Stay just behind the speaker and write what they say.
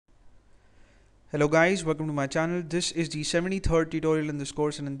Hello guys, welcome to my channel. This is the 73rd tutorial in this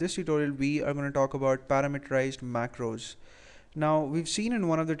course, and in this tutorial we are going to talk about parameterized macros. Now we've seen in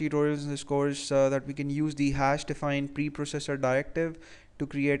one of the tutorials in this course that we can use the hash defined preprocessor directive to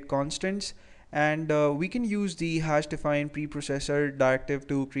create constants, and we can use the hash defined preprocessor directive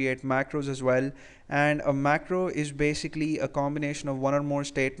to create macros as well. And a macro is basically a combination of one or more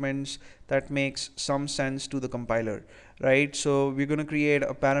statements that makes some sense to the compiler, right? So we're going to create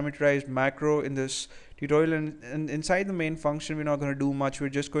a parameterized macro in this tutorial, and inside the main function we're not going to do much. We're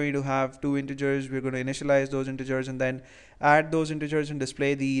just going to have two integers. We're going to initialize those integers and then add those integers and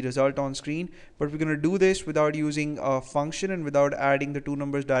display the result on screen. But we're going to do this without using a function and without adding the two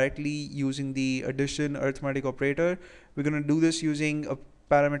numbers directly using the addition arithmetic operator. We're going to do this using a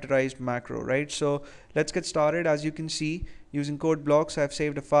parameterized macro, right? So let's get started. As you can see, using code blocks, I've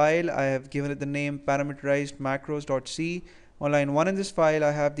saved a file. I have given it the name parameterized macros.c. On line 1 in this file,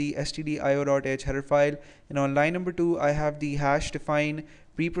 I have the stdio.h header file, and on line number 2, I have the hash define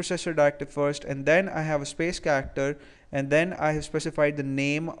preprocessor directive first, and then I have a space character, and then I have specified the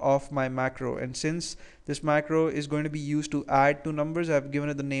name of my macro. And since this macro is going to be used to add two numbers, I've given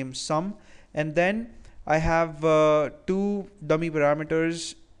it the name sum, and then I have two dummy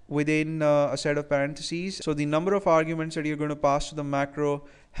parameters within a set of parentheses. So the number of arguments that you're going to pass to the macro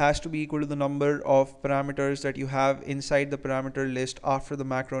has to be equal to the number of parameters that you have inside the parameter list after the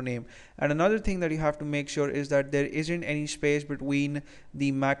macro name. And another thing that you have to make sure is that there isn't any space between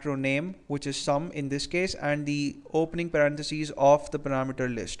the macro name, which is sum in this case, and the opening parentheses of the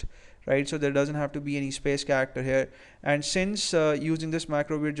parameter list, right? So there doesn't have to be any space character here. And since using this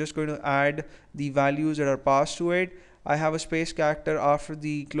macro, we're just going to add the values that are passed to it. I have a space character after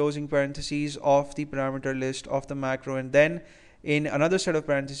the closing parentheses of the parameter list of the macro, and then in another set of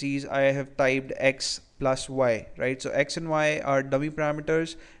parentheses I have typed x plus y, right? So x and y are dummy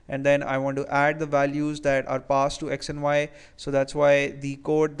parameters, and then I want to add the values that are passed to x and y. So that's why the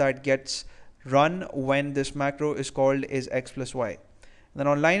code that gets run when this macro is called is x plus y. Then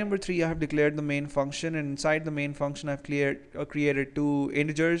on line number 3, I have declared the main function, and inside the main function I've created two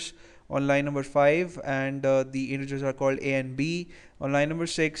integers on line number 5, and the integers are called a and b. On line number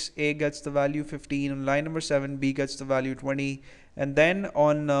 6, a gets the value 15. On line number 7, b gets the value 20. And then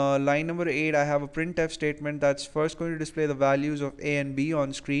on line number 8, I have a printf statement that's first going to display the values of a and b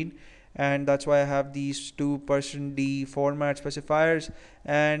on screen, and that's why I have these two %d format specifiers.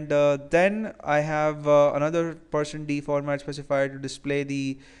 And then I have another %d format specifier to display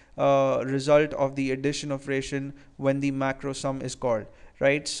the result of the addition operation when the macro sum is called,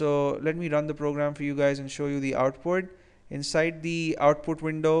 right? So let me run the program for you guys and show you the output. Inside the output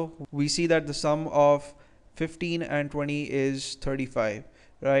window, we see that the sum of 15 and 20 is 35.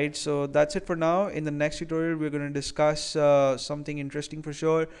 Right, so that's it for now. In the next tutorial, we're going to discuss something interesting for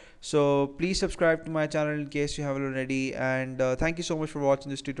sure. So please subscribe to my channel in case you haven't already. And thank you so much for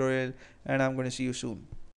watching this tutorial, and I'm going to see you soon.